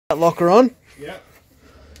Locker on. Yep.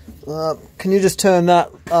 Can you just turn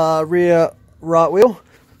that rear right wheel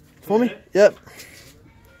for me? Yep.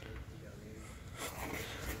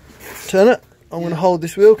 Turn it. I'm going to hold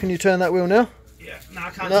this wheel. Can you turn that wheel now? Yeah. No, I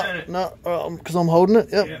can't turn it. No, because I'm holding it.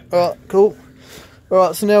 Yep. Yeah. Alright, cool.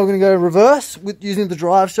 Alright, so now we're going to go reverse with using the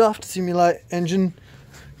drive shaft to simulate the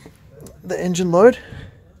engine load.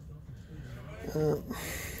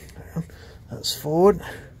 That's forward.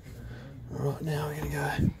 Alright, now we're going to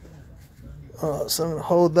go. Alright, so I'm going to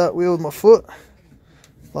hold that wheel with my foot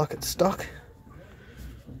like it's stuck.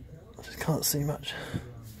 I just can't see much.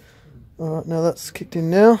 Alright, now that's kicked in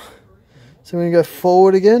now. So we're going to go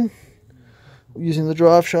forward again using the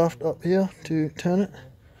drive shaft up here to turn it.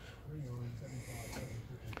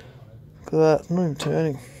 Look at that, I'm not even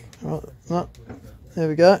turning. Alright, no, there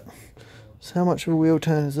we go. So how much of a wheel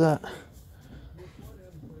turn is that?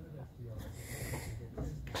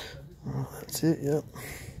 Alright, that's it, yep.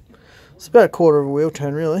 It's about a quarter of a wheel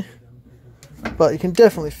turn really. But you can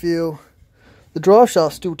definitely feel the drive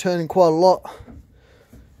shaft still turning quite a lot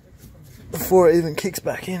before it even kicks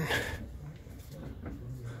back in.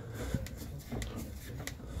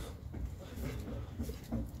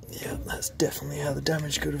 Yeah, that's definitely how the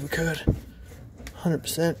damage could have occurred.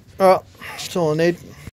 100%. Alright, that's all I need.